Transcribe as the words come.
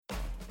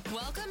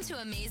Welcome to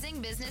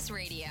Amazing Business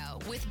Radio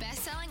with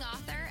best-selling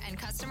author and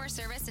customer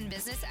service and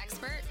business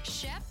expert,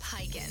 Shep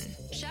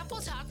Hyken. Shep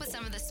will talk with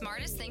some of the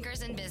smartest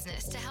thinkers in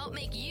business to help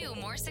make you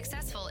more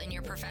successful in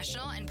your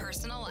professional and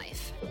personal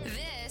life.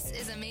 This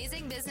is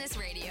Amazing Business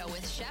Radio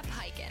with Shep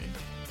Hyken.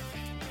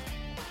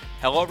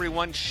 Hello,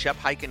 everyone. Shep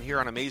Hyken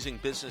here on Amazing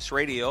Business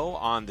Radio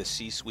on the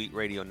C-Suite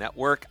Radio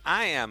Network.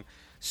 I am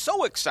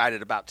so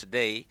excited about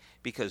today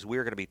because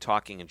we're going to be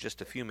talking in just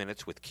a few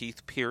minutes with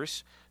Keith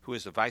Pierce, who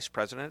is the Vice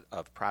President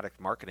of Product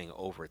Marketing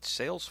over at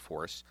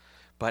Salesforce,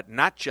 but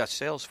not just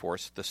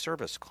Salesforce, the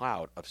Service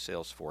Cloud of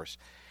Salesforce.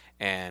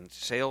 And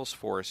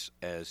Salesforce,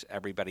 as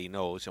everybody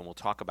knows, and we'll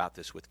talk about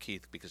this with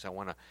Keith because I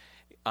want to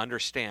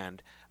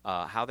understand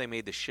how they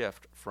made the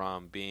shift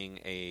from being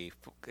a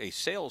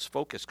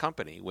sales-focused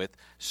company with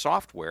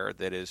software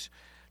that is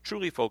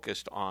truly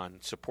focused on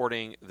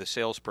supporting the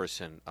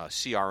salesperson,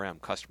 CRM,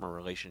 customer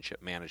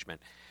relationship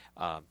management.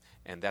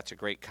 And that's a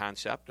great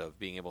concept of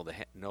being able to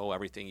know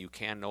everything you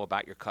can know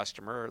about your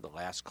customer, the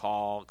last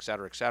call, et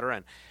cetera, et cetera.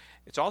 And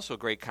it's also a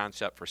great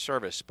concept for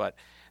service. But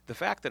the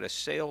fact that a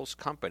sales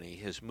company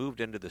has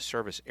moved into the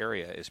service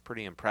area is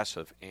pretty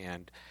impressive.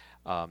 And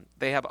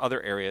they have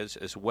other areas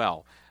as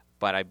well.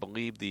 But I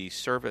believe the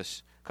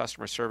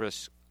customer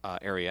service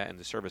area and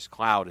the Service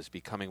Cloud is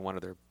becoming one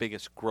of their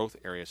biggest growth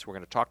areas. So we're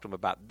going to talk to them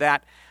about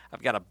that.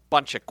 I've got a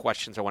bunch of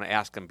questions I want to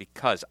ask them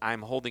because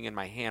I'm holding in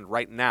my hand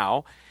right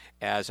now,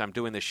 as I'm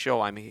doing this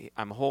show,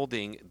 I'm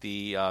holding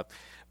the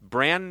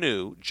brand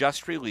new,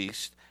 just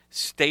released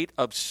State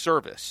of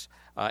Service,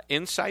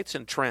 Insights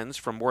and Trends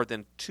from more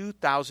than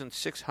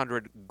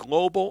 2,600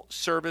 global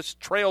service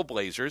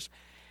trailblazers.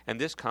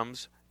 And this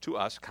comes to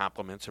us,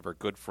 compliments of our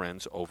good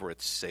friends over at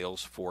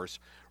Salesforce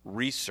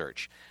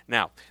Research.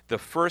 Now, the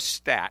first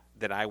stat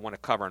that I want to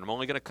cover, and I'm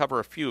only going to cover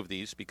a few of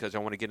these because I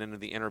want to get into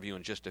the interview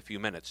in just a few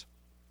minutes,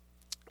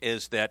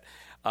 is that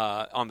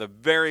on the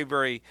very,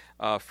 very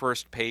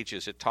first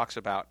pages, it talks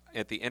about,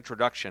 at the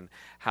introduction,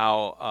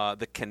 how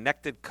the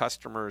connected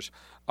customers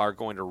are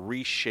going to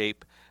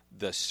reshape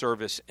the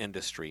service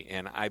industry.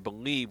 And I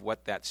believe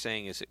what that's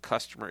saying is that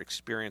customer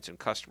experience and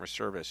customer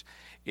service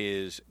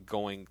is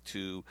going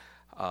to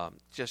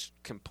just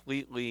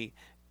completely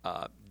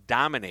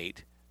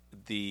dominate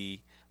the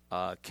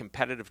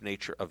competitive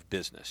nature of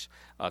business.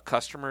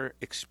 Customer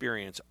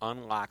experience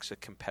unlocks a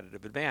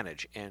competitive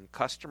advantage, and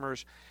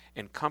customers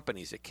and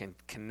companies that can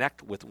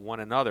connect with one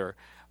another,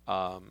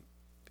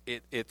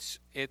 it's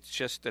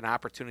just an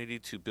opportunity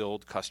to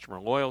build customer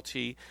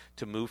loyalty,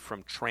 to move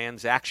from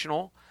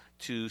transactional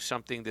to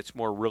something that's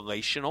more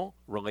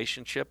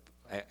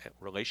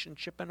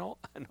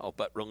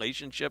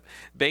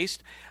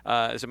relationship-based.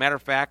 As a matter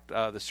of fact,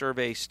 the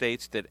survey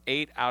states that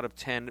 8 out of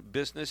 10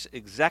 business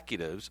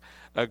executives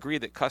agree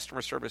that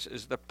customer service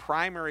is the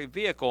primary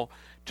vehicle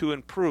to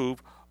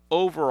improve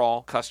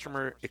overall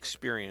customer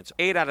experience.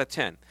 8 out of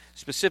 10.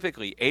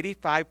 Specifically,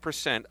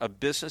 85%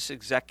 of business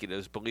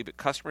executives believe that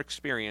customer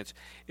experience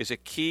is a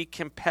key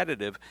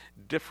competitive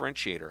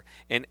differentiator.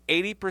 And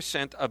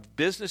 80% of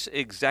business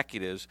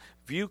executives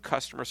view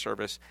customer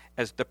service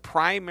as the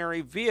primary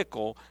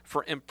vehicle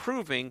for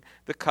improving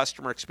the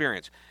customer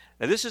experience.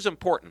 Now, this is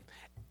important.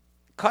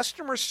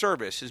 Customer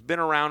service has been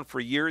around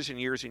for years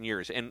and years and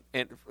years, and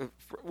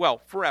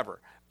forever.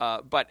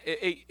 But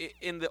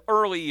in the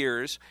early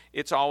years,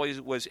 it's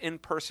always was in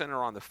person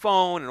or on the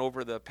phone, and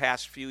over the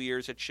past few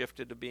years, it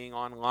shifted to being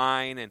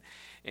online and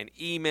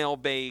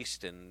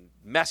email-based and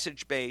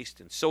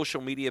message-based and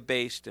social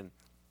media-based and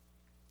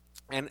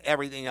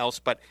everything else.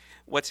 But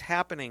what's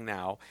happening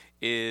now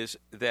is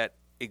that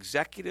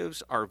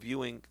executives are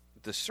viewing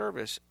the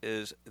service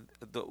is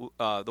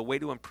the way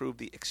to improve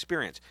the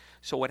experience.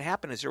 So what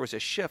happened is there was a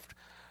shift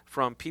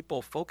from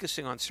people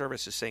focusing on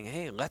services saying,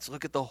 hey, let's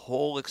look at the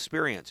whole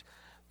experience.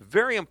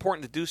 Very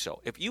important to do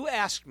so. If you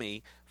asked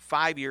me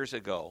 5 years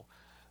ago,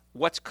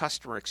 what's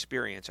customer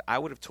experience, I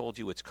would have told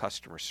you it's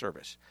customer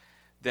service.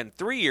 Then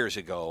 3 years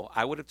ago,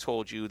 I would have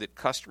told you that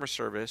customer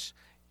service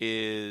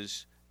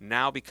is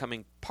now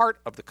becoming part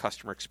of the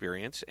customer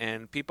experience,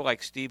 and people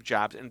like Steve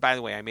Jobs, and by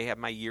the way, I may have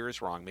my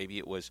years wrong. Maybe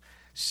it was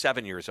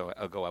 7 years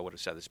ago I would have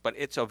said this, but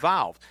it's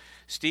evolved.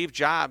 Steve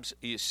Jobs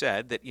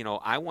said that,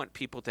 I want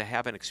people to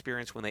have an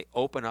experience when they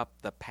open up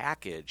the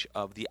package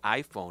of the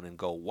iPhone and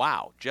go,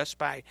 wow, just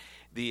by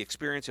the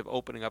experience of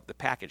opening up the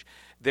package.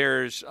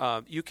 There's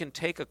you can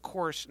take a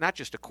course, not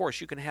just a course,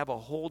 you can have a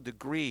whole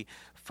degree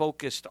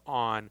focused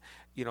on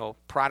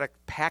product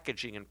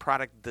packaging and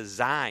product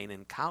design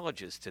in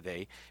colleges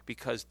today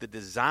because the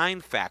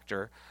design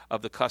factor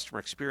of the customer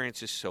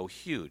experience is so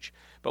huge.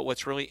 But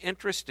what's really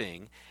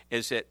interesting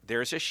is that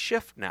there's a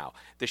shift now.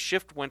 The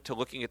shift went to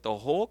looking at the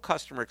whole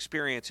customer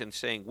experience and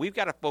saying, we've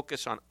got to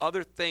focus on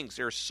other things.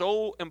 They're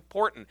so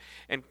important.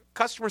 And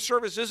customer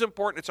service is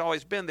important. It's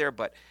always been there,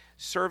 but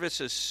service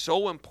is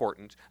so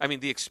important. I mean,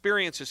 the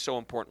experience is so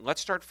important.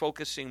 Let's start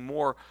focusing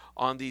more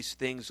on these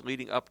things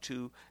leading up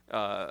to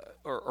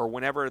or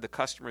whenever the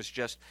customer is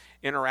just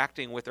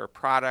interacting with our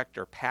product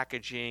or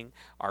packaging,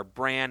 our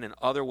brand in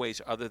other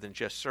ways other than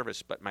just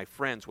service. But my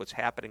friends, what's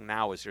happening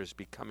now is there's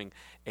becoming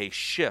a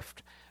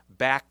shift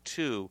back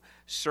to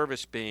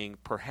service being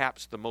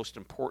perhaps the most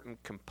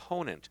important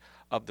component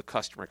of the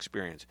customer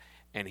experience.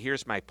 And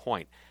here's my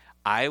point.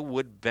 I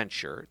would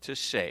venture to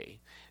say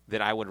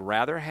that I would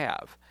rather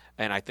have,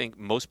 and I think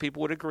most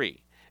people would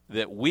agree,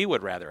 that we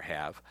would rather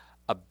have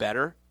a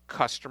better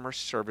customer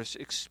service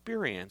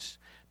experience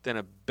than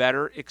a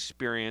better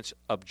experience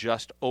of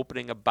just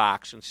opening a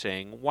box and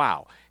saying,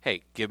 wow,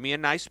 hey, give me a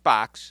nice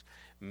box,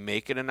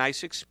 make it a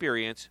nice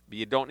experience, but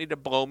you don't need to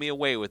blow me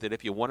away with it.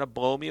 If you want to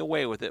blow me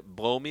away with it,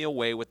 blow me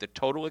away with the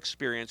total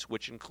experience,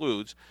 which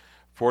includes,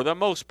 for the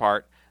most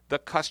part, the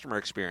customer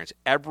experience,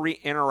 every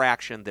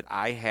interaction that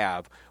I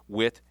have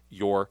with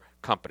your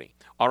company.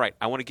 All right,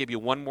 I want to give you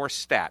one more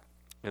stat,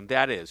 and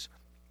that is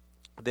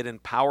that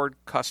empowered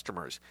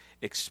customers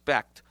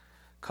expect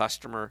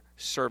customer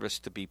service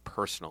to be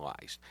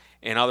personalized.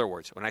 In other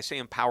words, when I say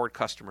empowered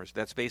customers,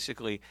 that's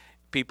basically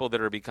people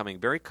that are becoming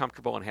very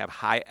comfortable and have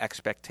high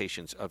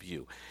expectations of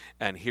you.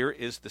 And here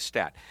is the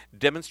stat.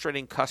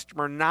 Demonstrating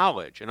customer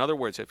knowledge. In other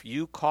words, if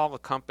you call a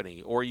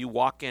company or you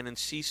walk in and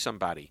see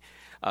somebody,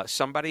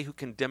 somebody who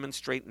can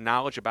demonstrate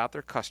knowledge about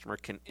their customer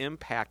can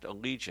impact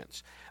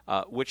allegiance,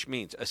 which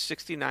means as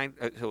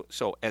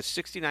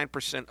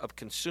 69% of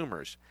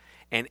consumers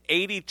and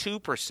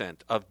 82%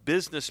 of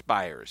business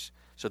buyers.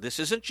 So this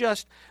isn't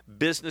just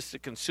business to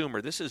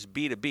consumer. This is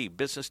B2B,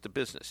 business to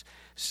business.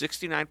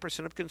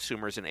 69% of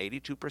consumers and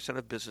 82%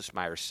 of business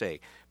buyers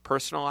say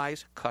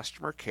personalized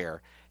customer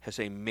care has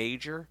a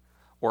major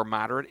or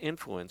moderate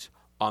influence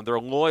on their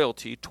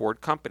loyalty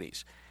toward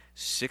companies.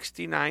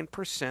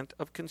 69%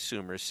 of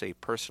consumers say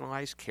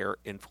personalized care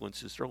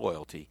influences their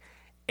loyalty.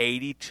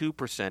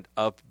 82%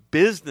 of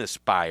business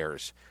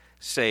buyers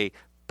say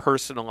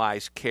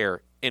personalized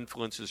care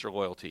influences their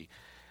loyalty.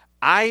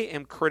 I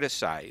am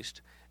criticized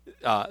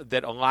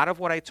that a lot of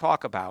what I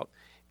talk about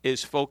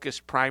is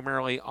focused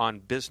primarily on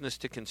business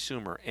to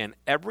consumer. And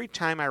every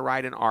time I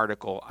write an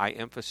article, I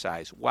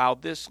emphasize, while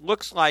this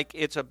looks like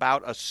it's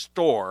about a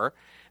store,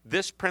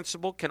 this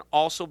principle can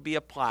also be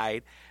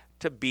applied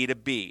to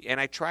B2B. And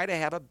I try to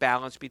have a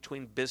balance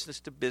between business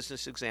to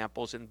business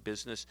examples and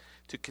business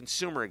to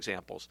consumer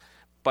examples.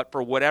 But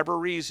for whatever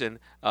reason,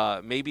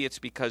 maybe it's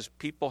because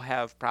people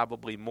have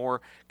probably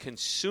more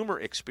consumer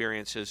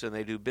experiences than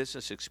they do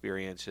business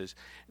experiences,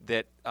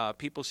 that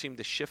people seem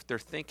to shift their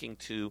thinking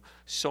to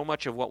so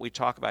much of what we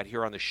talk about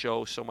here on the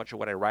show, so much of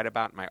what I write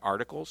about in my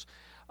articles,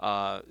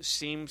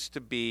 seems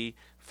to be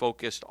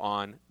focused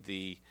on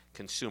the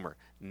consumer.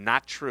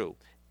 Not true.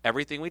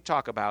 Everything we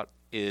talk about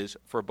is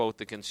for both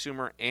the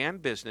consumer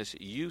and business.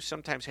 You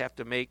sometimes have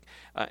to make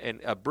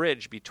a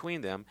bridge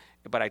between them,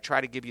 but I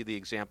try to give you the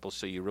examples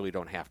so you really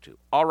don't have to.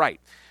 All right.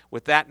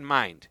 With that in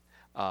mind,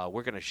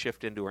 we're going to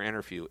shift into our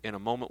interview. In a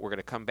moment, we're going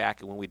to come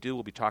back, and when we do,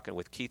 we'll be talking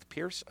with Keith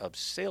Pierce of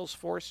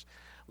Salesforce.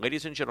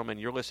 Ladies and gentlemen,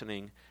 you're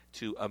listening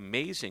to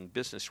Amazing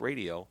Business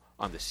Radio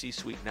on the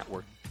C-Suite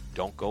Network.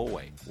 Don't go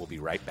away. We'll be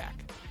right back.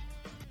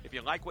 If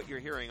you like what you're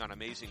hearing on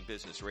Amazing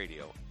Business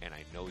Radio, and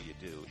I know you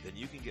do, then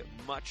you can get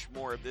much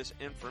more of this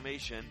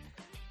information.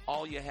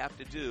 All you have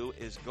to do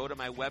is go to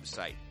my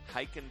website,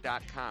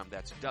 hyken.com.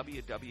 That's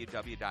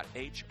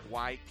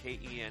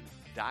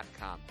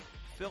www.hyken.com.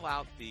 Fill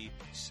out the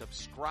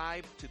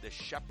subscribe to the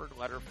Shepherd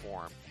Letter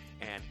form,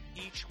 and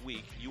each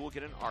week you will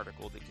get an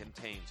article that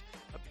contains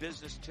a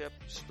business tip,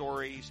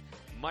 stories,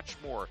 much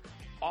more,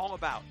 all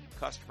about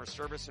customer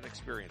service and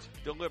experience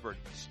delivered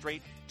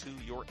straight to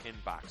your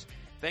inbox.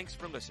 Thanks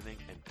for listening,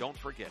 and don't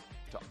forget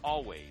to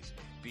always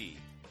be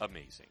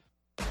amazing.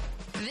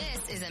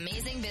 This is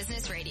Amazing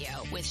Business Radio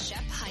with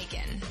Shep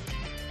Hyken.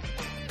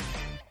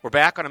 We're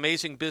back on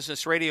Amazing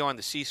Business Radio on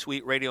the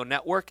C-Suite Radio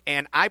Network,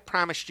 and I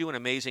promised you an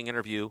amazing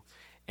interview,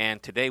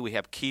 and today we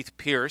have Keith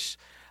Pierce.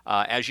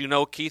 As you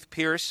know, Keith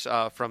Pierce,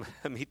 from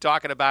me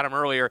talking about him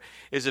earlier,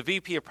 is a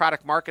VP of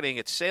Product Marketing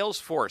at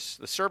Salesforce,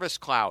 the Service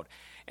Cloud,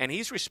 and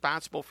he's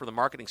responsible for the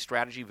marketing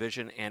strategy,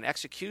 vision, and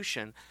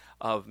execution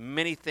of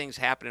many things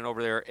happening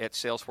over there at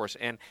Salesforce.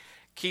 And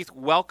Keith,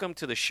 welcome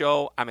to the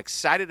show. I'm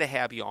excited to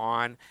have you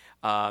on.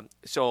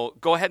 So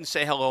go ahead and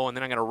say hello, and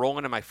then I'm going to roll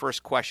into my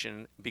first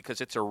question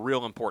because it's a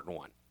real important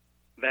one.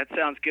 That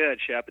sounds good,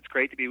 Shep. It's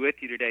great to be with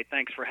you today.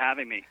 Thanks for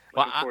having me.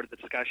 Looking forward to the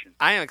discussion.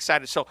 I am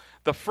excited. So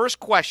the first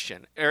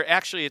question, or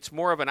actually it's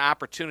more of an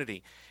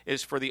opportunity,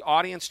 is for the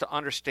audience to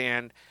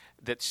understand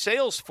that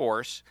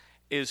Salesforce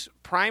is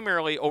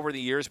primarily over the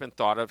years been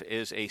thought of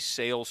as a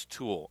sales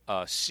tool,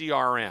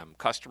 CRM,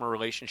 customer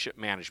relationship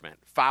management,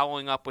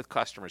 following up with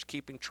customers,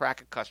 keeping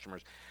track of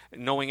customers,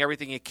 knowing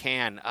everything you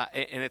can.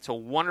 And it's a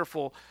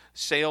wonderful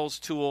sales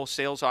tool,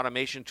 sales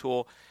automation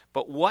tool.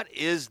 But what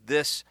is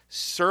this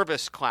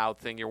Service Cloud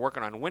thing you're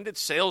working on? When did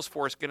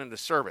Salesforce get into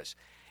service?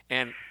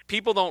 And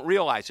people don't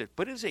realize it,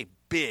 but it is a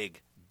big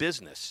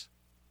business.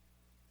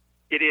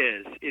 It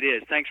is.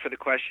 Thanks for the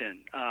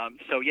question.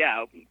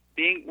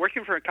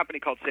 Working for a company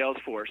called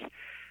Salesforce,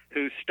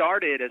 who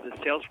started as a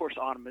Salesforce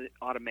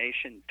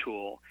automation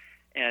tool,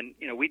 and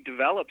we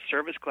developed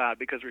Service Cloud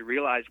because we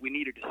realized we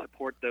needed to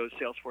support those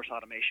Salesforce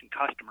automation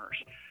customers.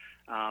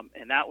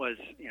 And that was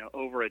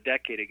over a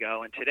decade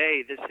ago. And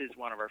today, this is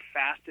one of our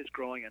fastest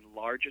growing and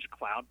largest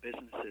cloud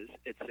businesses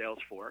at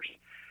Salesforce,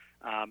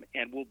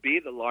 and will be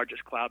the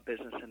largest cloud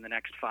business in the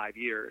next 5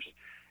 years.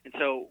 And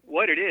so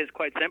what it is,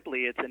 quite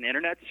simply, it's an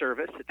internet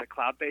service. It's a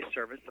cloud-based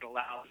service that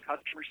allows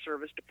customer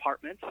service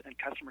departments and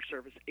customer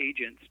service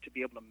agents to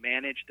be able to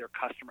manage their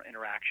customer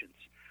interactions.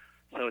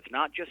 So it's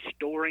not just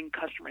storing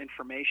customer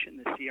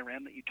information, the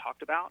CRM that you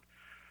talked about,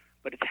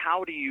 but it's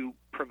how do you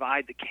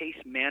provide the case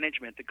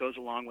management that goes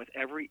along with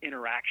every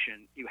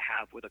interaction you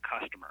have with a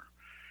customer.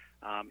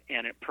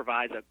 And it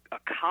provides a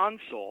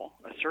console,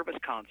 a service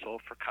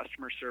console for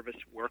customer service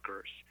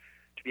workers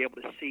to be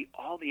able to see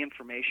all the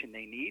information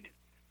they need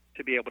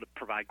to be able to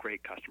provide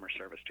great customer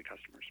service to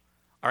customers.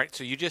 All right,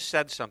 so you just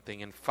said something.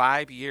 In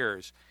 5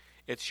 years,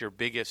 it's your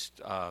biggest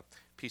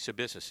piece of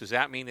business. Does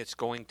that mean it's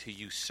going to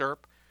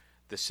usurp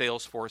the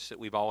Salesforce that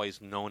we've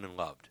always known and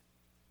loved?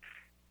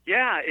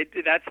 Yeah,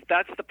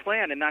 that's the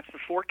plan, and that's the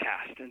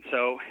forecast. And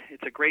so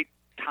it's a great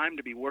time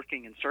to be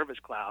working in Service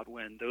Cloud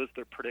when those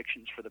are the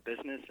predictions for the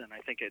business, and I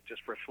think it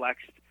just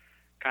reflects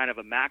kind of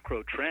a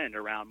macro trend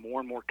around more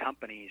and more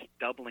companies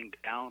doubling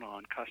down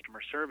on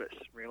customer service,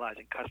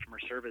 realizing customer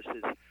service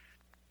is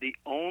the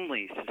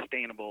only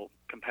sustainable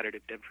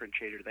competitive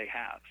differentiator they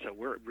have. So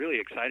we're really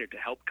excited to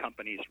help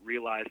companies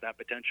realize that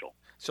potential.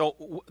 So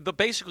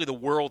basically the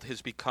world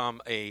has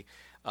become the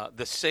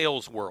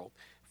sales world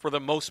for the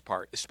most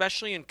part,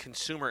 especially in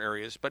consumer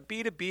areas, but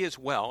B2B as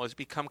well has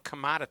become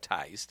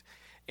commoditized.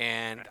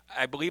 And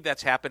I believe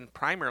that's happened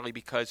primarily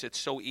because it's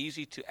so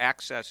easy to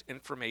access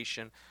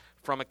information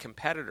from a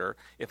competitor.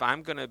 If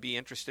I'm going to be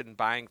interested in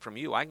buying from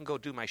you, I can go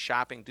do my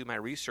shopping, do my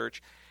research,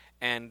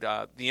 and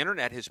the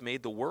internet has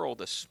made the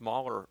world a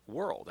smaller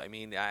world. I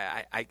mean,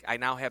 I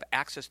now have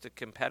access to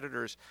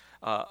competitors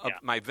of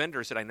my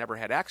vendors that I never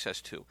had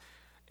access to.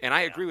 And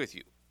I agree with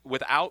you.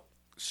 Without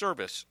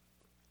service,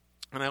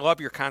 and I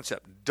love your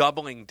concept,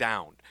 doubling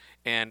down.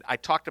 And I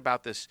talked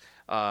about this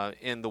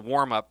in the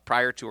warm-up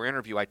prior to our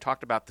interview. I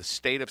talked about the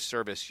state of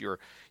service, your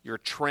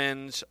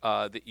trends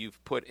that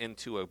you've put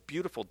into a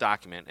beautiful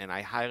document, and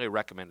I highly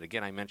recommend,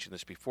 again, I mentioned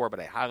this before, but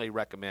I highly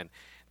recommend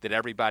that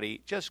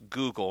everybody just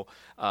Google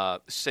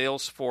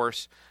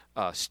Salesforce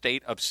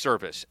state of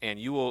service, and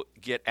you will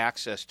get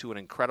access to an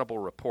incredible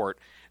report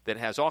that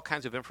has all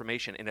kinds of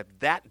information. And if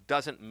that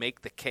doesn't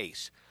make the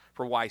case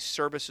for why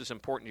service is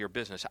important to your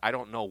business, I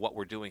don't know what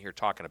we're doing here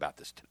talking about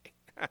this today.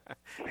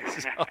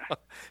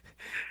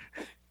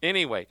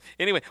 Anyway,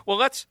 well,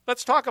 let's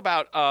talk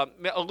about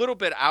a little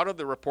bit out of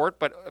the report,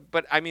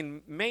 but I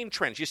mean main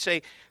trends. You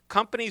say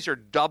companies are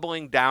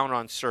doubling down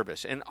on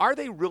service, and are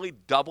they really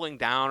doubling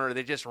down, or are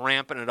they just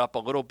ramping it up a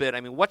little bit?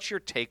 I mean, what's your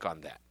take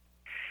on that?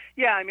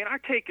 Yeah, I mean, our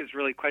take is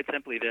really quite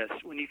simply this.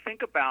 When you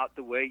think about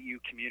the way you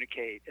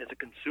communicate as a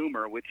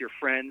consumer with your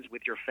friends,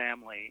 with your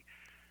family,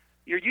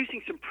 you're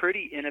using some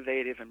pretty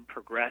innovative and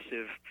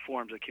progressive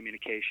forms of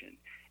communication.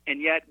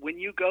 And yet, when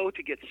you go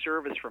to get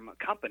service from a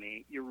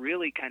company, you're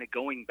really kind of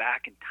going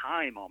back in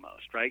time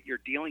almost, right? You're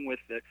dealing with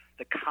the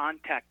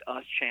contact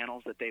us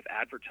channels that they've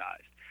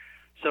advertised.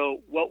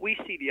 So what we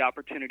see the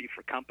opportunity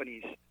for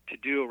companies to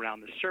do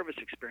around the service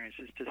experience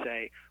is to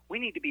say, we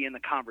need to be in the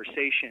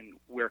conversation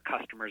where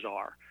customers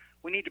are.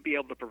 We need to be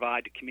able to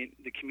provide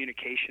the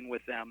communication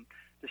with them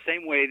the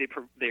same way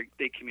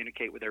they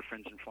communicate with their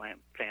friends and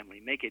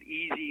family. Make it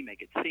easy,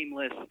 make it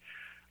seamless,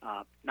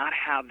 not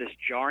have this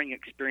jarring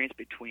experience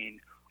between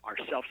our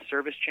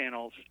self-service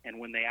channels and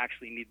when they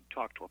actually need to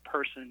talk to a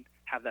person,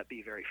 have that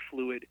be very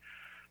fluid.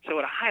 So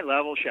at a high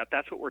level, Shep,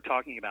 that's what we're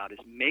talking about, is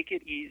make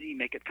it easy,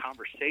 make it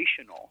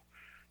conversational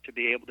to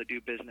be able to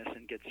do business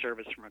and get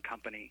service from a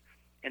company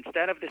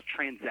instead of this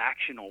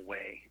transactional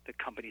way that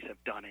companies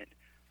have done it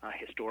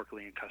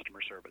historically in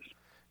customer service.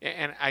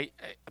 And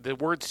the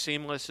word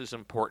seamless is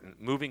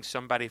important. Moving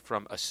somebody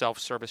from a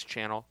self-service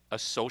channel, a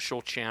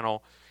social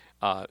channel,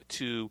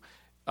 to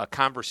a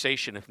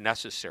conversation if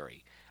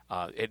necessary.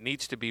 It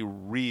needs to be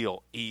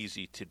real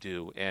easy to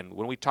do. And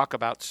when we talk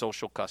about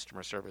social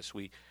customer service,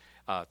 we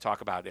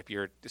talk about if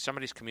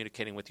somebody's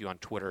communicating with you on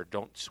Twitter,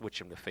 don't switch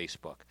them to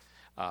Facebook.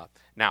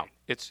 Now,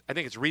 I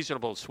think it's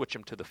reasonable to switch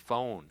them to the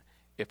phone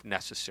if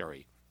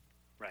necessary.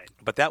 Right.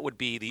 But that would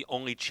be the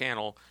only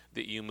channel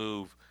that you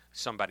move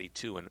somebody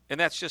to, and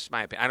that's just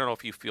my opinion. I don't know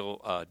if you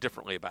feel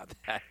differently about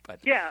that, but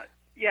yeah.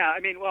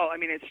 I mean,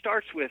 it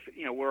starts with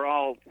we're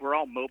all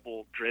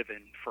mobile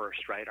driven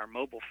first, right? Our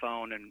mobile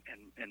phone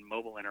and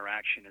mobile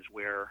interaction is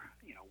where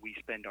we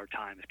spend our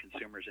time as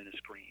consumers in a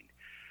screen,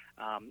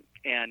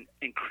 and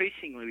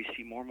increasingly we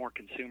see more and more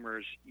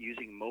consumers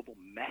using mobile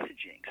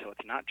messaging. So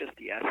it's not just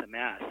the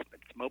SMS, but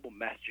it's mobile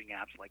messaging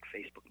apps like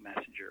Facebook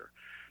Messenger.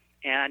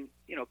 And,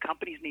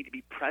 companies need to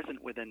be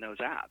present within those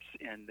apps,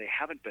 and they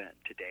haven't been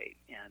to date.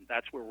 And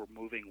that's where we're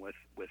moving with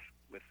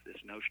this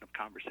notion of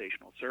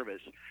conversational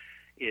service,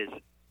 is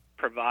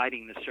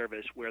providing the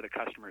service where the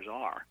customers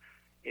are.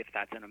 If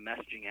that's in a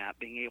messaging app,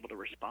 being able to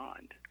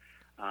respond.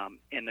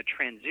 And the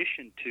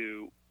transition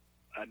to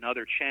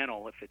another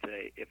channel, if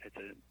it's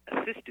an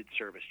assisted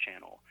service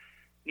channel,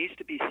 needs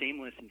to be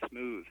seamless and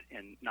smooth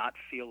and not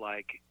feel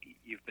like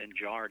you've been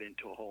jarred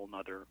into a whole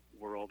other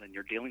world and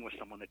you're dealing with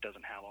someone that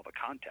doesn't have all the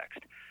context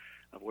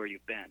of where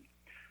you've been.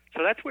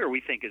 So that's where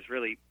we think is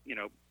really,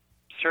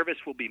 service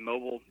will be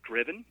mobile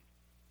driven,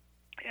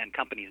 and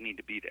companies need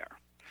to be there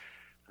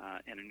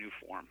in a new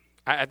form.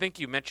 I think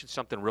you mentioned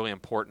something really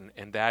important,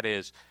 and that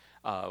is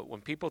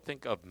when people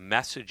think of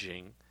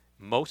messaging,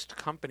 most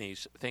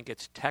companies think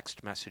it's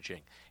text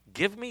messaging.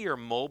 Give me your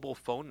mobile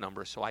phone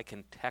number so I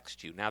can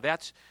text you. Now,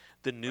 that's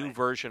the new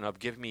version of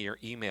give me your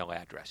email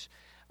address.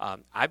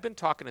 I've been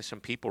talking to some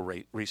people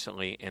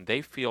recently, and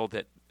they feel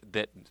that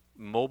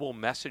mobile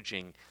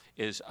messaging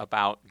is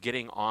about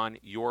getting on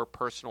your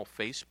personal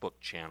Facebook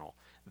channel.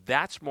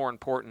 That's more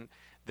important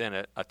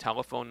than a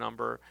telephone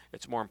number.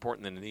 It's more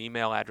important than an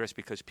email address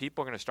because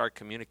people are going to start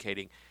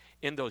communicating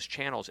in those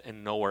channels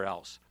and nowhere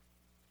else.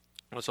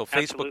 So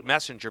Facebook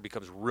Messenger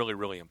becomes really,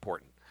 really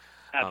important.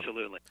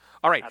 Absolutely.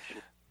 All right.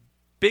 Absolutely.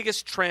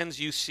 Biggest trends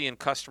you see in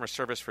customer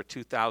service for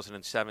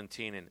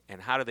 2017,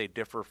 and how do they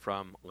differ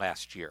from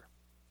last year?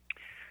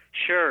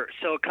 Sure.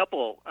 So a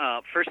couple.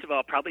 First of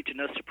all, probably to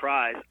no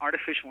surprise,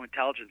 artificial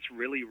intelligence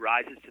really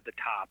rises to the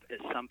top as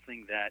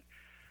something that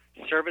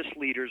service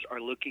leaders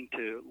are looking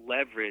to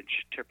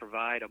leverage to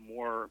provide a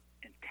more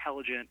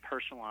intelligent,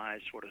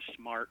 personalized, sort of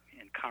smart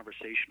and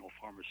conversational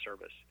form of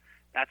service.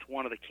 That's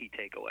one of the key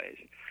takeaways.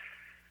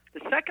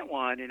 The second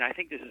one, and I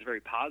think this is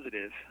very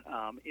positive,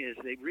 is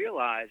they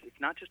realize it's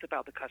not just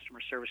about the customer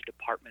service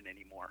department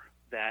anymore,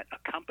 that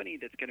a company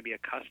that's going to be a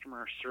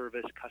customer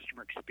service,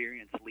 customer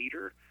experience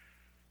leader,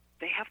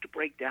 they have to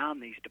break down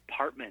these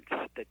departments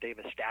that they've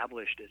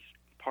established as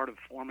part of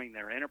forming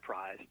their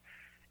enterprise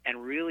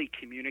and really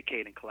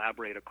communicate and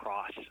collaborate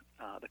across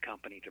the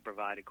company to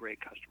provide a great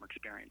customer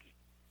experience.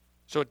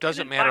 So it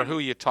doesn't matter who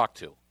you talk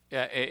to.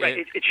 Yeah,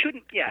 it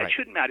shouldn't. Yeah, right. It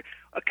shouldn't matter.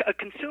 A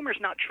consumer's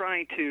not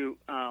trying to,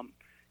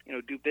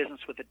 do business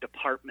with a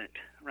department,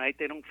 right?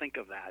 They don't think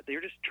of that.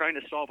 They're just trying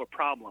to solve a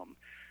problem,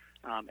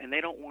 and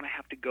they don't want to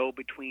have to go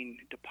between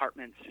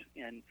departments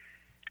and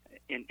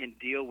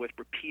deal with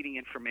repeating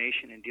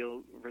information and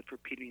deal with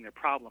repeating their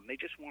problem. They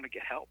just want to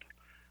get help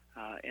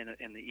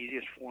in the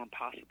easiest form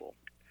possible.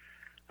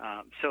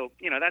 So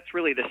that's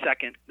really the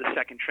second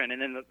trend.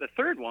 And then the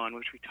third one,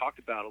 which we talked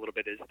about a little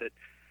bit, is that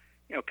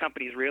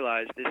companies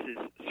realize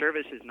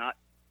service is not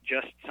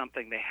just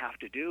something they have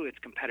to do. It's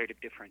competitive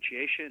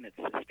differentiation. It's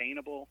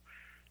sustainable,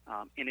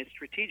 and it's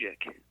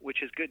strategic,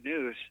 which is good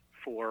news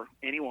for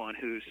anyone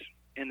who's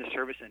in the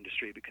service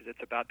industry because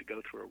it's about to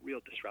go through a real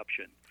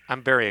disruption.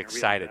 I'm very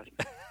excited.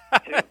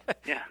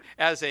 Yeah.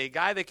 As a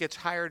guy that gets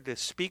hired to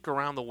speak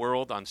around the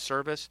world on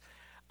service,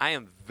 I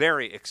am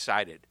very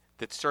excited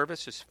that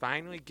service is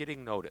finally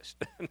getting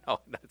noticed.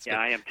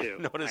 I am too.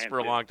 Noticed for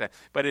a long time,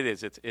 but it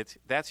is.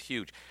 That's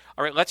huge.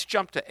 All right, let's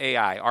jump to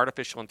AI,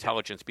 artificial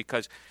intelligence,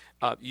 because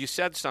you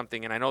said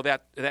something, and I know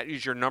that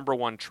is your number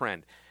one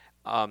trend.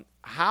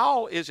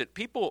 How is it?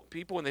 People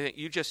when they think,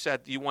 you just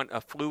said you want a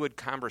fluid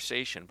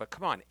conversation, but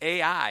come on,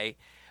 AI.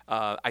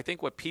 I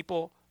think what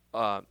people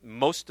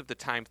most of the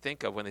time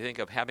think of when they think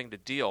of having to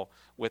deal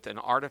with an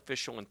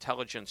artificial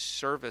intelligence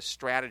service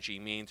strategy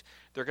means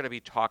they're going to be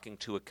talking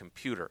to a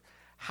computer.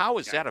 How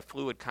is that a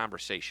fluid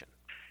conversation?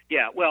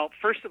 Yeah, well,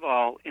 first of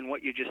all, in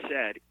what you just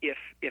said,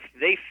 if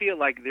they feel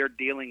like they're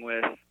dealing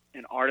with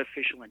an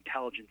artificial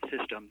intelligence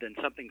system, then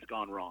something's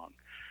gone wrong.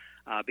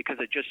 Because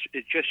it just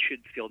should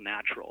feel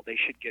natural. They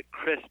should get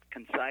crisp,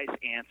 concise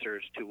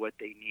answers to what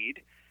they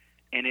need,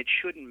 and it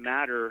shouldn't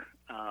matter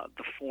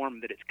the form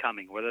that it's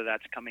coming, whether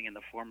that's coming in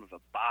the form of a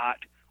bot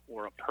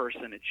or a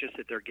person. It's just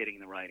that they're getting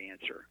the right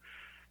answer.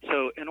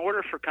 So, in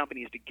order for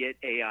companies to get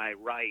AI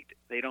right,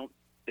 they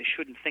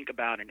shouldn't think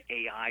about an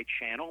AI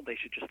channel. They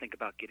should just think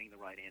about getting the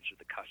right answer to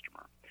the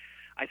customer.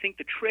 I think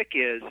the trick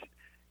is,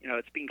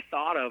 it's being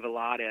thought of a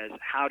lot as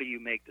how do you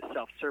make the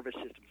self-service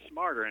system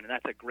smarter, and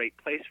that's a great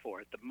place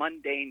for it. The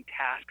mundane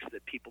tasks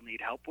that people need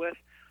help with,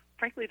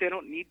 frankly, they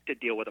don't need to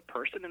deal with a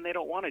person, and they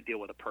don't want to deal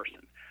with a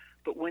person.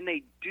 But when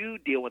they do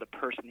deal with a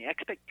person, the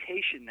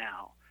expectation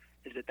now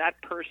is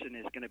that person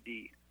is going to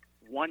be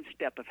one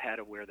step ahead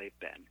of where they've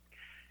been.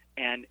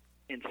 And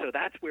so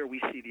that's where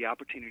we see the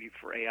opportunity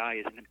for AI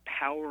is in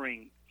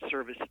empowering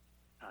service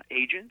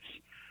agents,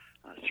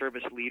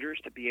 service leaders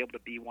to be able to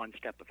be one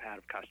step ahead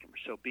of customers.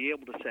 So be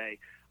able to say,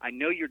 I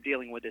know you're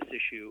dealing with this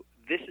issue.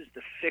 This is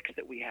the fix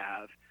that we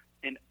have.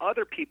 And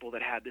other people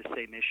that had this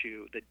same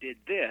issue that did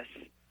this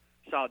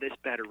saw this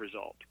better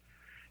result.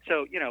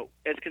 So,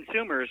 as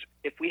consumers,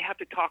 if we have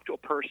to talk to a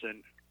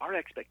person, our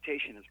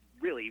expectation is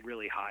really,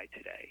 really high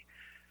today.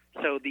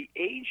 So the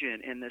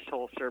agent in this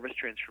whole service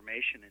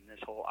transformation and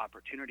this whole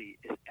opportunity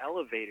is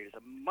elevated as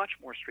a much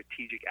more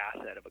strategic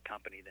asset of a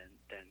company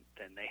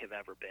than they have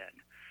ever been.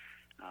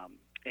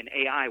 And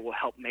AI will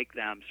help make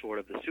them sort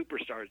of the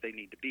superstars they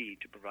need to be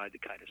to provide the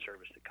kind of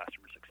service that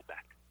customers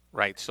expect.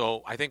 Right.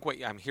 So I think what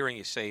I'm hearing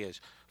you say is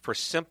for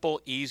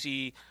simple,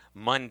 easy,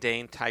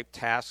 mundane type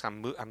tasks,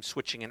 I'm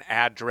switching an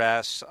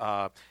address,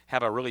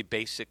 have a really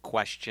basic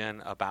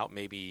question about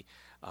maybe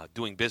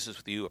doing business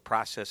with you, a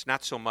process.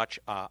 Not so much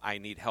I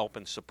need help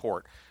and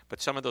support,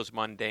 but some of those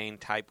mundane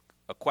type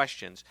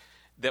questions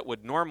that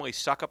would normally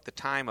suck up the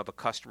time of a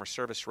customer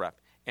service rep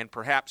and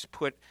perhaps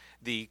put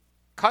the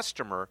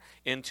customer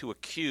into a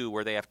queue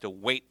where they have to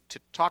wait to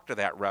talk to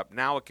that rep.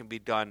 Now it can be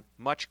done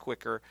much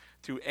quicker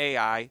through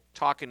AI,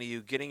 talking to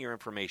you, getting your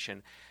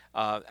information.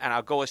 And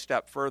I'll go a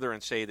step further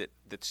and say that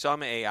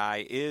some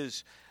AI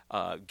is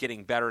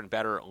getting better and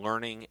better at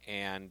learning.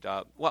 And,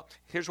 well,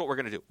 here's what we're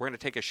going to do. We're going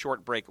to take a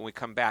short break. When we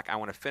come back, I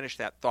want to finish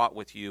that thought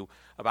with you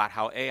about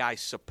how AI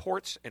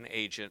supports an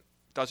agent,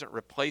 doesn't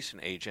replace an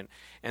agent.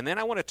 And then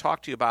I want to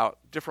talk to you about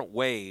different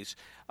ways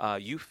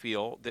you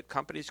feel that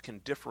companies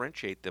can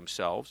differentiate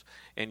themselves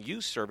and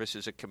use service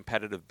as a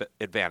competitive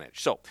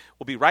advantage. So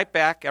we'll be right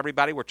back,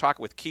 everybody. We're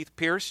talking with Keith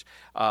Pierce.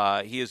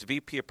 He is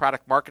VP of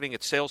Product Marketing at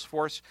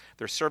Salesforce,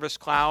 their Service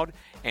Cloud,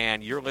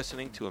 and you're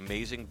listening to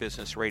Amazing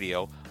Business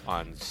Radio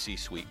on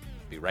C-Suite.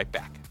 Be right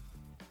back.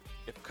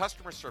 If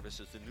customer service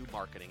is the new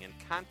marketing and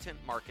content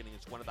marketing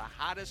is one of the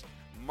hottest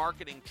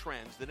marketing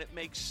trends, then it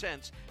makes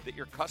sense that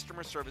your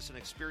customer service and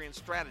experience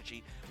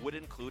strategy would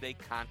include a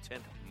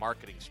content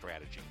marketing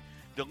strategy.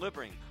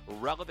 Delivering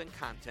relevant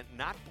content,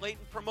 not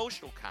blatant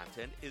promotional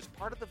content, is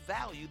part of the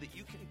value that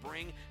you can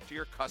bring to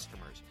your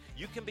customers.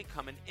 You can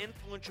become an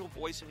influential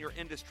voice in your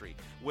industry,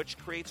 which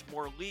creates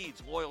more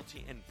leads,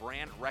 loyalty, and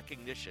brand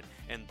recognition.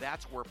 And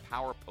that's where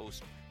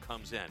PowerPost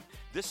comes in.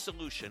 This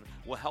solution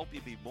will help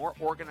you be more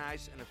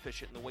organized and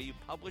efficient in the way you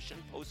publish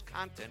and post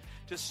content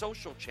to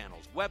social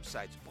channels,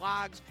 websites,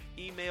 blogs,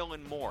 email,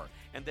 and more.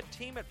 And the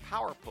team at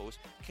PowerPost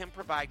can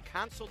provide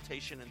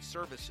consultation and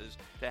services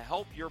to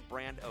help your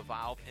brand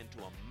evolve into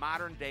a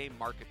modern-day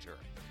marketer.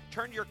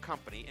 Turn your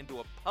company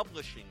into a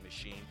publishing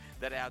machine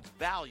that adds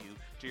value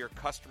to your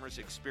customers'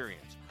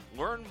 experience.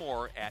 Learn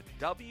more at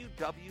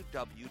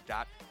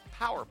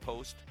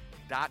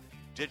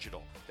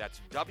www.powerpost.digital.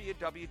 That's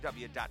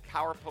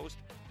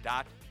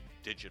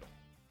www.powerpost.digital.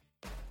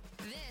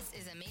 This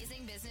is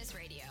Amazing Business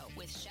Radio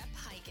with Shep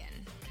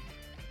Hyken.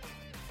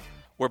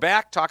 We're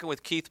back talking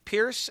with Keith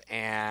Pierce,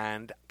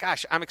 and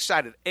gosh, I'm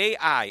excited.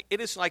 AI,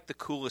 it is like the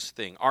coolest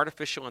thing,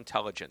 artificial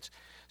intelligence.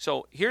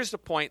 So here's the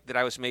point that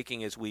I was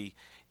making as we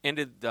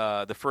ended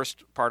the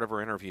first part of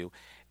our interview,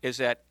 is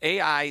that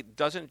AI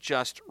doesn't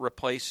just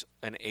replace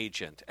an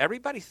agent.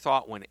 Everybody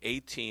thought when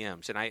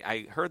ATMs, and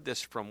I heard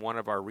this from one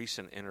of our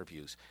recent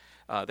interviews,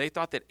 they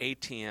thought that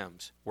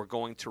ATMs were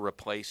going to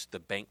replace the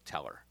bank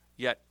teller.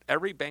 Yet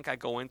every bank I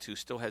go into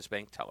still has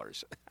bank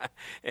tellers.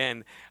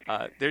 And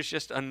there's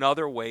just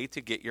another way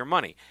to get your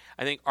money.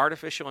 I think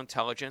artificial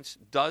intelligence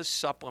does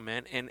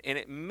supplement, and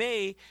it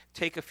may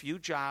take a few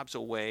jobs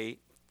away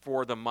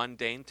for the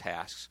mundane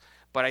tasks,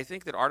 but I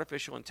think that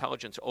artificial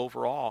intelligence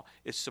overall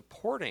is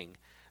supporting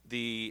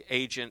the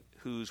agent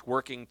who's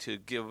working to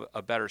give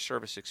a better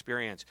service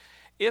experience.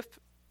 If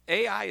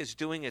AI is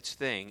doing its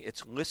thing,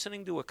 it's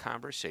listening to a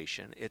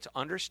conversation, it's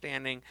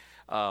understanding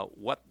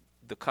what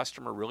the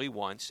customer really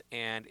wants,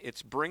 and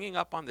it's bringing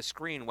up on the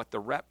screen what the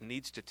rep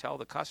needs to tell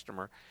the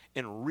customer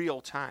in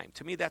real time.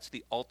 To me, that's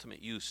the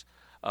ultimate use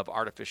of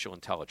artificial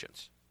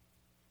intelligence.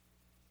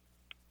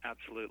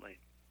 Absolutely.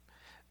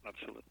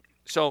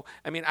 So,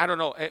 I mean, I don't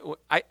know.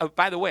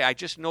 By the way, I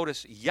just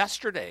noticed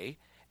yesterday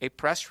a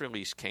press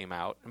release came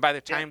out, and by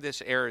the time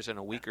this airs in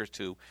a week or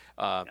two,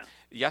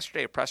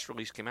 yesterday a press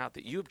release came out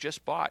that you've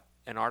just bought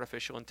an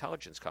artificial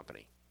intelligence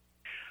company.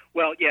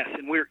 Well, yes,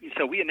 and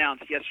we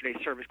announced yesterday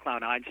Service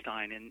Cloud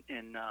Einstein,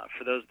 and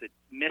for those that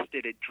missed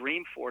it, at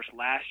Dreamforce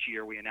last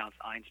year, we announced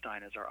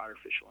Einstein as our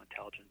artificial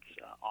intelligence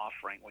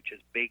offering, which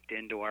is baked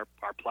into our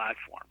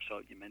platform.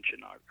 So you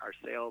mentioned our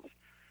sales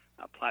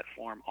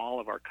platform, all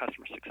of our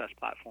customer success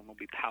platform will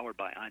be powered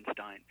by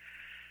Einstein,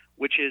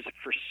 which is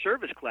for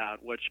Service Cloud,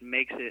 which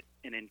makes it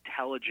an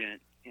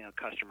intelligent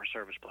customer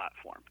service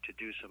platform to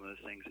do some of those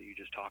things that you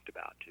just talked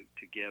about,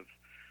 to give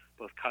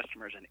both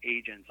customers and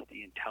agents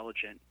the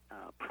intelligent,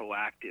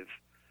 proactive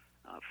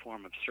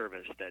form of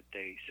service that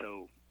they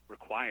so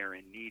require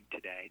and need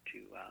today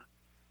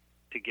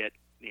to get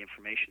the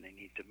information they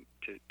need to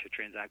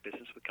transact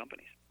business with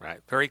companies.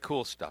 Right. Very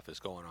cool stuff is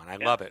going on. I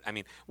love it. I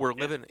mean, we're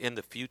living in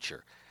the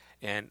future.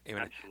 And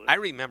I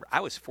remember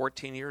I was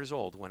 14 years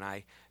old when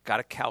I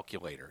got a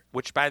calculator,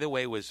 which, by the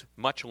way, was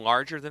much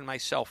larger than my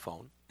cell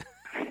phone.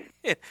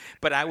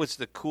 But I was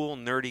the cool,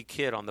 nerdy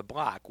kid on the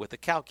block with a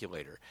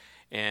calculator.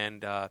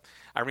 And I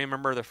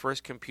remember the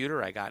first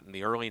computer I got in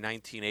the early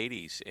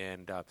 1980s,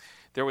 and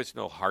there was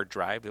no hard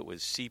drive. It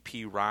was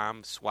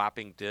CP-ROM,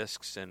 swapping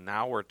disks, and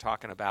now we're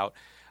talking about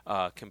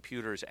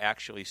computers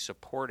actually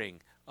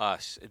supporting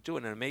us,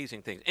 doing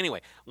amazing things. Anyway,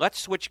 let's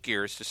switch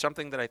gears to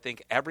something that I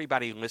think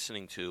everybody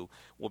listening to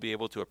will be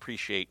able to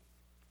appreciate,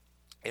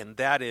 and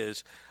that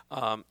is,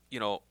 how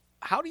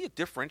do you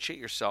differentiate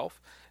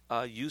yourself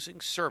using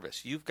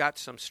service? You've got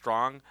some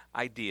strong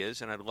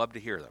ideas, and I'd love to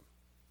hear them.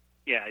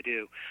 Yeah, I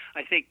do.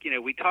 I think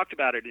we talked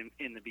about it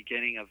in the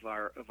beginning of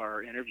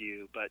our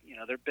interview, but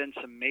there have been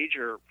some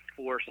major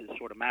forces,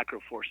 sort of macro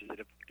forces,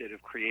 that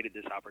have created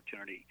this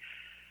opportunity.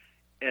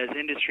 as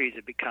industries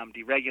have become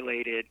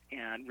deregulated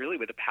and really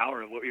with the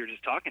power of what we were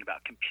just talking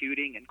about,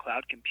 computing and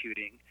cloud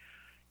computing,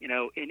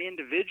 an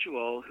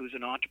individual who's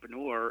an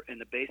entrepreneur in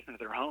the basement of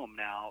their home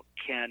now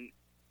can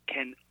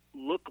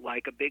look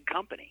like a big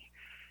company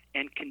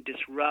and can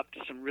disrupt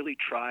some really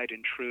tried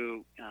and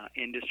true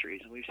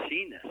industries. And we've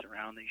seen this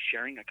around these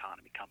sharing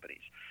economy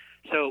companies.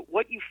 So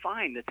what you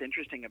find that's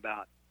interesting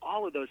about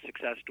all of those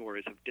success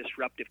stories of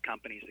disruptive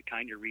companies, the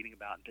kind you're reading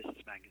about in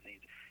business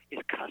magazines, is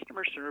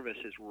customer service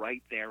is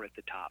right there at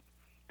the top.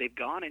 They've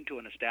gone into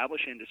an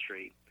established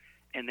industry,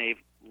 and they've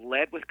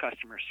led with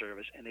customer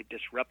service, and they've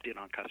disrupted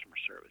on customer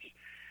service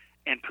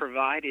and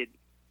provided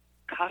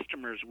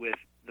customers with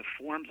the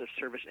forms of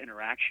service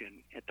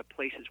interaction at the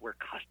places where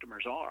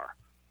customers are,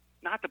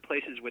 not the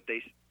places where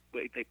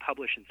they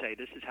publish and say,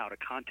 this is how to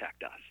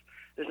contact us.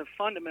 There's a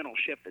fundamental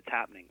shift that's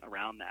happening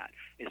around that,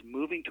 is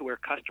moving to where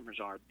customers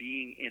are,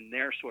 being in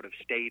their sort of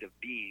state of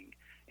being,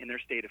 in their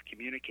state of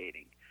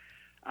communicating,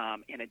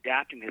 and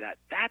adapting to that.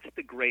 That's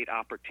the great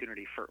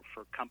opportunity for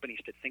companies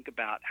to think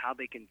about how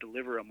they can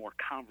deliver a more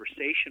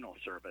conversational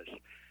service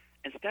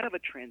instead of a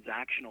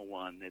transactional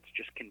one that's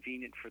just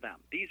convenient for them.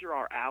 These are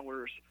our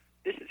hours.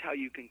 This is how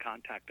you can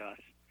contact us,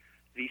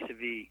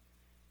 vis-a-vis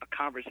a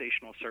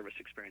conversational service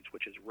experience,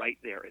 which is right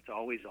there. It's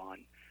always on,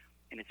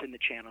 and it's in the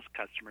channels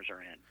customers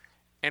are in.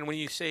 And when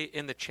you say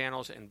in the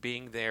channels and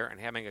being there and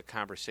having a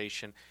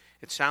conversation,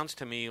 it sounds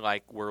to me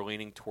like we're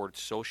leaning towards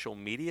social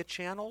media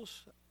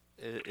channels.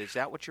 Is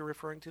that what you're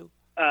referring to?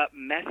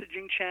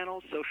 Messaging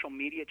channels, social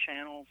media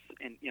channels,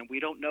 and we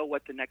don't know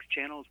what the next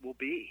channels will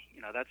be.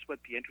 That's what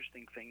the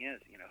interesting thing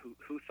is.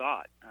 Who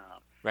thought?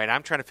 Right.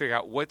 I'm trying to figure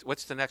out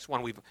what's the next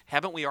one.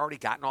 Haven't we already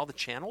gotten all the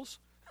channels?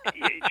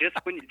 just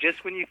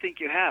when you think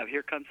you have,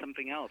 here comes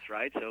something else,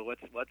 right? So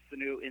what's the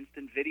new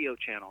instant video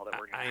channel that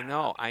we're going to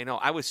have? I know.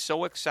 I was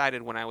so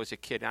excited when I was a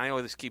kid. And I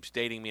know this keeps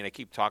dating me, and I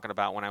keep talking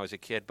about when I was a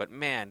kid. But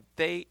man,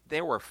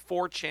 there were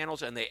 4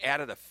 channels, and they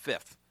added a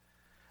 5th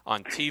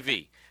on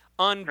TV.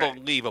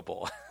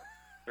 Unbelievable.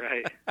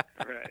 Right.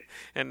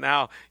 And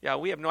now,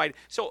 we have no idea.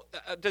 So,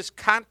 does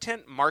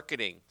content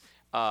marketing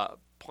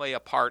play a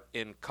part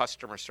in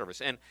customer service?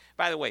 And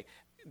by the way,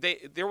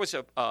 there was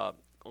a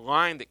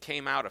line that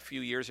came out a few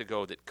years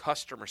ago that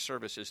customer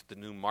service is the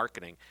new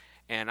marketing,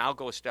 and I'll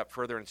go a step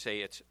further and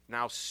say it's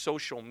now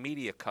social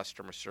media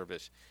customer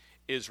service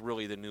is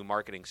really the new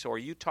marketing. So are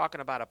you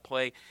talking about a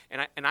play,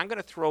 and I'm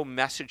going to throw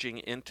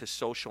messaging into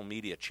social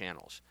media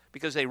channels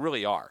because they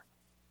really are.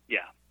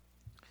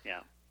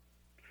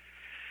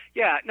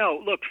 Yeah, no,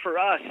 look, for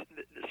us,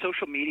 the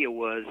social media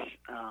was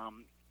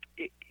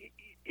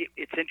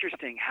it's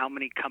interesting how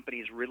many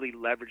companies really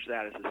leverage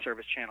that as a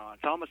service channel.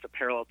 It's almost a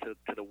parallel to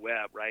the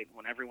web, right?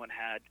 When everyone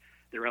had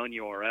their own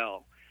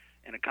URL,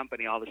 and a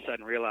company all of a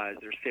sudden realized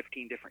there's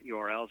 15 different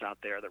URLs out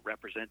there that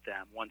represent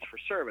them. One's for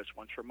service,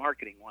 one's for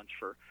marketing, one's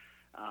for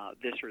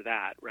this or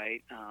that,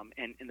 right?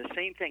 And the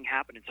same thing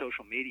happened in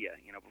social media.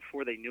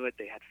 Before they knew it,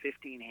 they had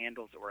 15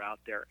 handles that were out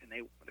there, and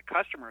the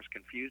customer is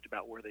confused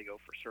about where they go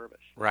for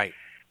service. Right.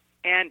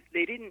 And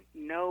they didn't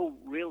know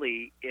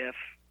really if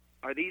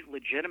are these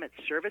legitimate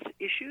service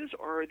issues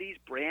or are these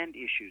brand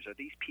issues? Are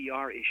these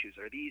PR issues?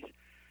 Are these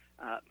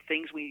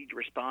things we need to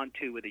respond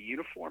to with a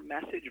uniform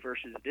message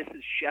versus this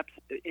is Shep's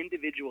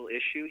individual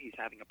issue, he's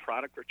having a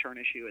product return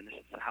issue, and this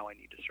is how I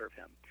need to serve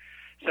him.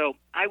 So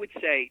I would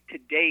say to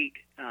date,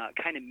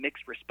 kind of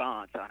mixed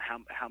response on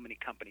how many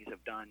companies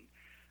have done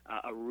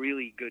a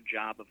really good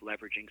job of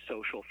leveraging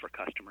social for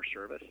customer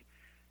service.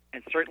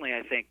 And certainly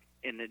I think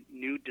in the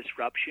new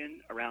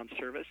disruption around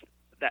service,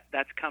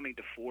 that's coming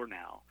to fore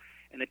now.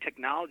 And the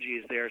technology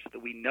is there so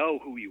that we know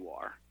who you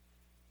are.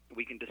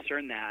 We can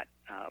discern that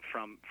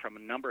from a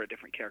number of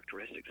different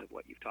characteristics of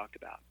what you've talked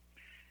about.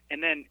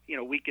 And then, you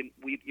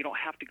don't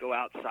have to go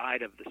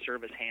outside of the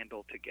service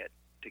handle to get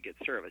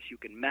service. You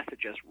can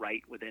message us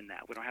right within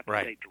that. We don't have to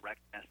say direct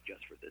message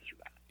us for this or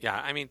that.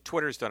 Yeah, I mean,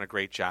 Twitter's done a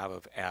great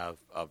job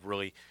of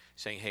really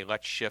saying, hey,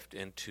 let's shift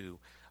into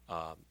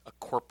a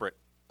corporate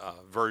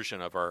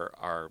version of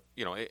our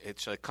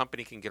it's a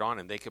company can get on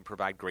and they can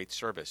provide great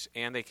service,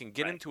 and they can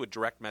get into a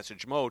direct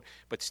message mode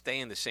but stay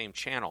in the same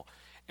channel.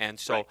 And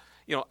so,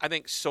 I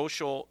think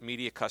social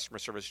media customer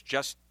service,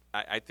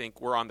 I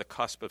think we're on the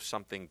cusp of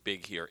something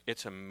big here.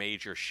 It's a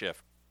major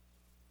shift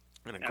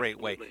in a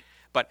great way.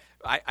 But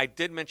I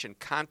did mention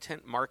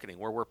content marketing,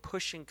 where we're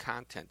pushing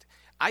content.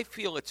 I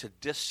feel it's a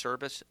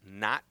disservice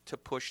not to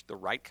push the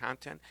right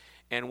content.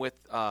 And with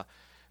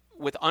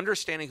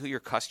understanding who your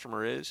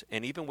customer is,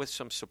 and even with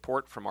some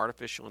support from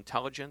artificial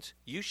intelligence,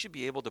 you should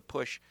be able to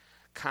push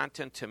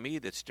content to me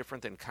that's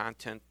different than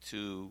content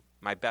to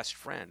my best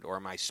friend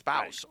or my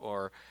spouse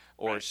or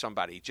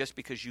somebody, just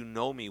because you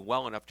know me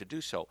well enough to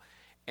do so.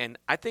 And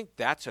I think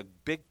that's a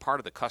big part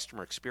of the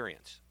customer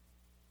experience.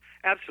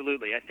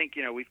 Absolutely. I think,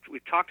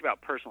 we've talked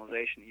about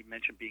personalization. You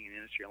mentioned being in the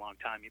industry a long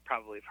time. You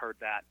probably have heard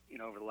that,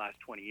 over the last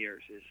 20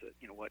 years is,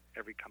 what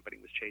every company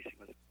was chasing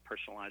was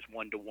personalized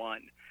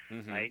one-to-one,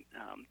 right?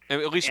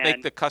 And at least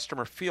make the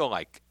customer feel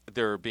like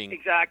they're being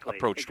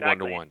approached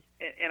one-to-one.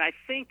 And I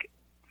think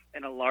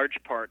in a large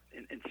part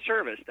in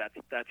service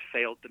that's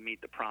failed to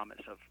meet the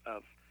promise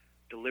of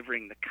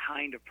delivering the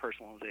kind of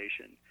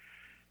personalization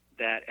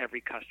that every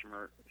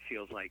customer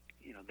feels like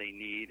they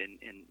need, and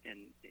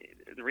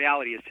the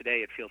reality is today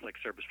it feels like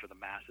service for the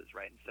masses,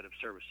 right, instead of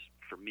service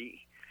for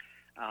me.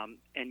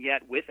 And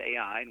yet with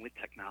AI and with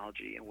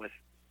technology and with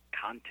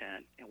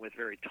content and with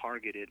very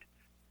targeted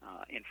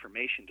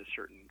information to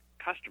certain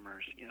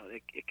customers,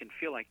 it can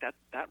feel like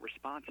that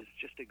response is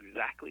just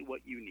exactly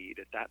what you need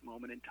at that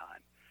moment in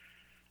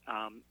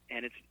time,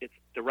 and it's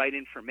the right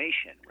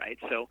information, right?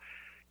 So,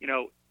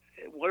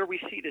 where we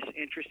see this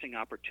interesting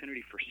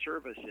opportunity for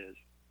service is,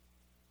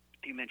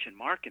 you mentioned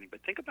marketing, but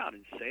think about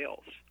in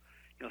sales.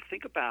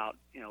 Think about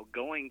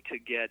going to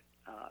get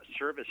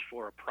service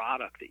for a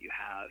product that you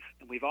have,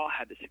 and we've all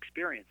had this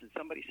experience. And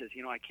somebody says,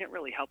 I can't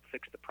really help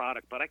fix the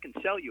product, but I can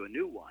sell you a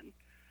new one,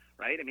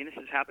 right? I mean, this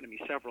has happened to me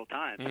several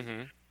times.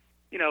 Mm-hmm.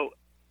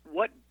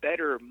 What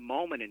better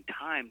moment in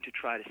time to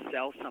try to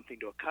sell something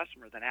to a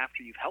customer than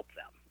after you've helped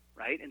them,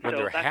 right? And when so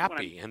they're that's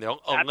happy and they're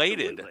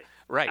elated, absolutely,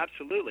 right?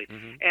 Absolutely.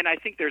 Mm-hmm. And I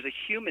think there's a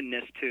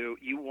humanness to,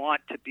 you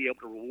want to be able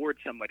to reward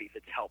somebody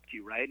that's helped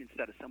you, right,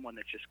 instead of someone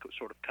that's just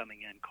sort of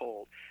coming in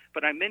cold.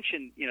 But I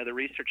mentioned, the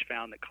research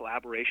found that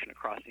collaboration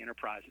across the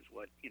enterprise is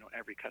what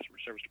every customer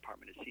service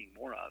department is seeing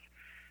more of,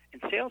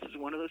 and sales is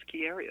one of those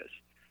key areas.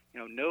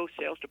 No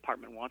sales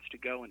department wants to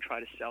go and try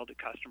to sell to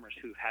customers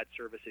who've had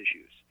service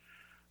issues,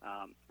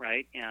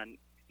 right? And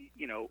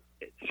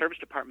service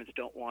departments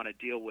don't want to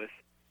deal with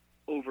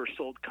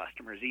oversold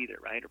customers either,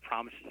 right? Or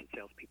promises that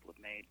salespeople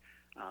have made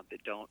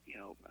that don't,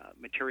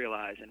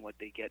 materialize in what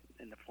they get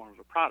in the form of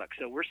a product.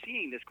 So we're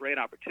seeing this great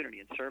opportunity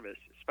in service,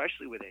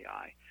 especially with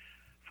AI,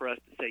 for us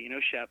to say,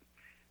 Shep,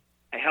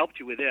 I helped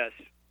you with this.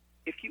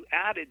 If you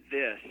added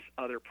this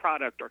other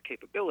product or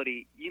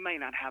capability, you may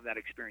not have that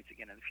experience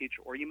again in the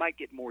future, or you might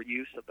get more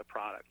use of the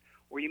product,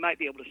 or you might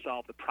be able to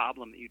solve the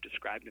problem that you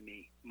described to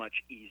me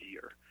much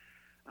easier.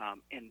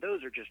 And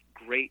those are just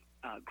great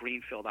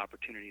greenfield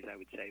opportunities, I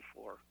would say,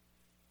 for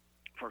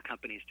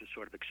companies to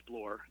sort of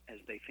explore as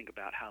they think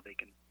about how they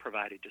can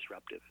provide a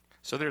disruptive.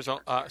 So there's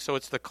so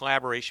it's the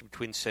collaboration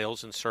between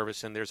sales and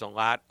service, and there's a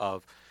lot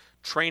of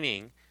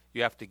training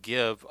you have to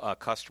give a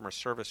customer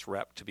service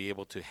rep to be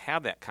able to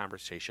have that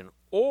conversation,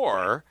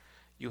 or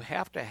you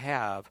have to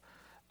have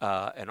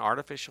an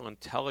artificial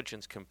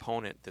intelligence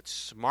component that's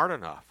smart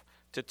enough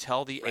to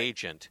tell the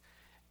agent,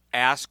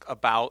 ask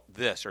about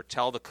this, or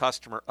tell the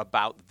customer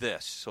about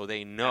this, so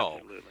they know.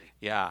 Absolutely.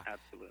 Yeah.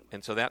 Absolutely.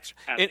 And so that's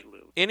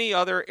absolutely. Any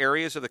other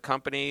areas of the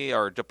company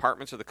or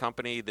departments of the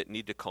company that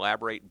need to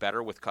collaborate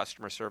better with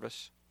customer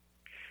service?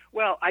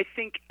 Well, I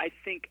think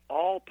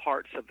all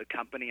parts of the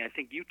company. I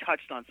think you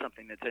touched on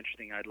something that's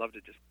interesting. I'd love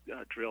to just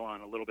drill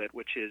on a little bit,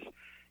 which is,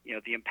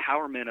 the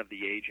empowerment of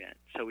the agent.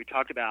 So we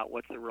talked about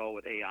what's the role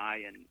with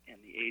AI and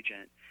the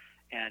agent,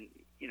 and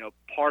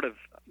part of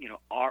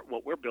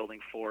what we're building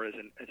for is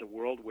a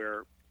world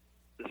where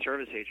the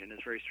service agent is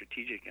very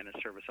strategic in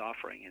a service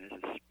offering and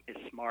is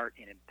smart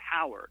and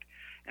empowered.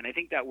 And I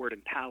think that word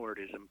empowered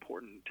is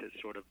important to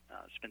sort of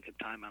spend some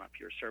time on if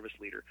you're a service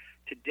leader.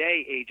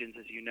 Today, agents,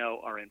 as you know,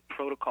 are in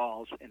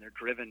protocols, and they're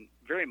driven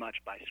very much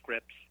by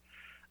scripts.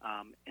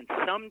 And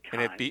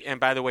sometimes, and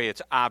by the way,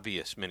 it's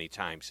obvious many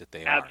times that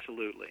they are.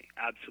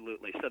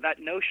 Absolutely. So that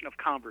notion of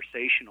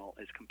conversational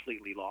is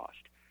completely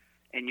lost.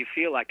 And you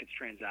feel like it's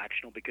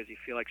transactional because you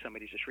feel like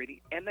somebody's just reading,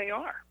 and they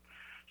are.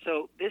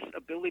 So this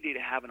ability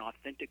to have an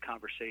authentic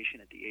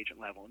conversation at the agent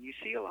level, and you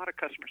see a lot of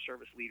customer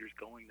service leaders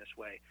going this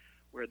way,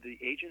 where the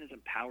agent is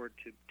empowered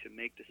to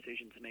make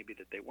decisions maybe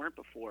that they weren't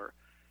before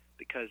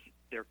because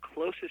they're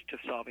closest to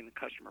solving the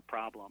customer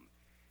problem,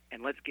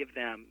 and let's give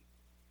them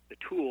the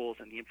tools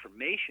and the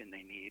information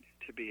they need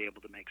to be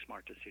able to make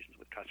smart decisions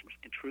with customers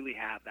and truly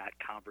have that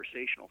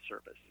conversational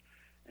service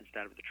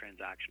instead of the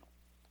transactional.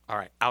 All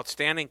right.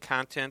 Outstanding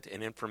content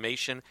and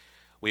information.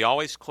 We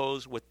always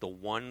close with the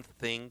one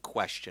thing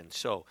question.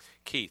 So,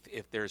 Keith,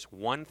 if there's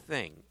one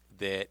thing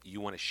that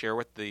you want to share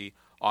with the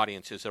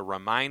audience as a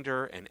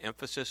reminder, an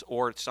emphasis,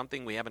 or it's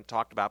something we haven't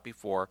talked about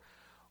before,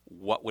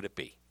 what would it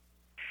be?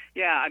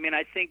 Yeah, I mean,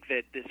 I think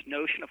that this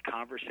notion of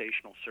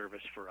conversational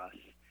service for us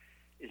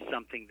is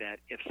something that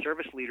if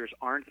service leaders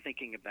aren't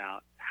thinking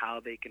about how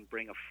they can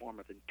bring a form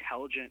of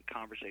intelligent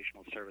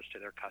conversational service to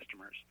their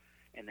customers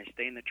and they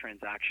stay in the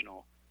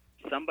transactional,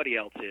 somebody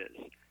else is.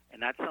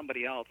 And that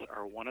somebody else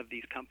are one of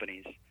these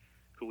companies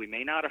who we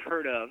may not have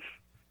heard of,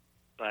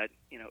 but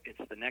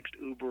it's the next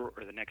Uber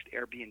or the next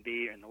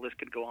Airbnb, and the list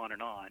could go on,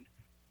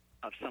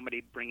 of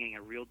somebody bringing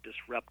a real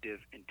disruptive,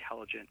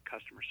 intelligent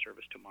customer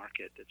service to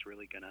market that's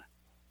really going to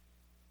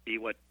be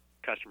what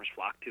customers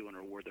flock to and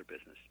reward their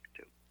business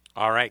to.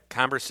 All right.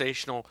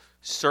 Conversational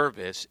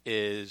service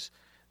is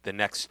the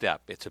next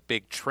step. It's a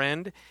big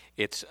trend.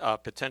 It's a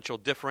potential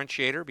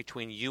differentiator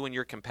between you and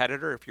your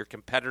competitor. If your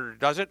competitor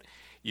does it,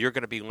 you're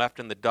going to be left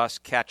in the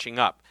dust catching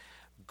up.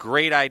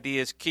 Great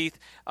ideas, Keith.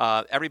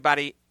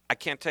 Everybody, I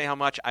can't tell you how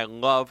much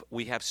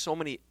we have so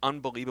many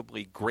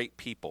unbelievably great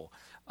people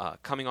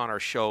coming on our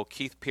show.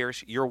 Keith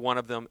Pierce, you're one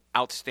of them.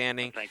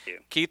 Outstanding. Thank you.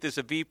 Keith is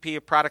a VP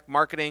of Product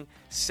Marketing,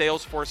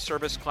 Salesforce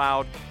Service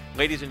Cloud.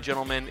 Ladies and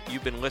gentlemen,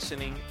 you've been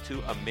listening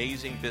to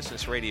Amazing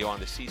Business Radio on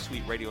the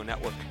C-Suite Radio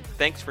Network.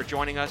 Thanks for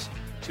joining us.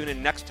 Tune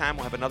in next time.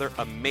 We'll have another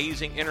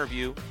amazing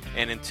interview.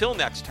 And until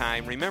next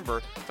time,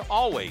 remember to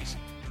always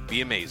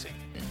be amazing.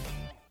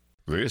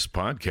 This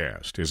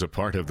podcast is a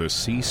part of the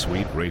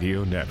C-Suite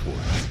Radio Network.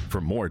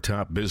 For more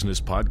top business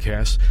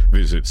podcasts,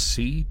 visit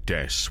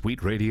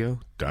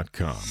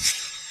c-suiteradio.com.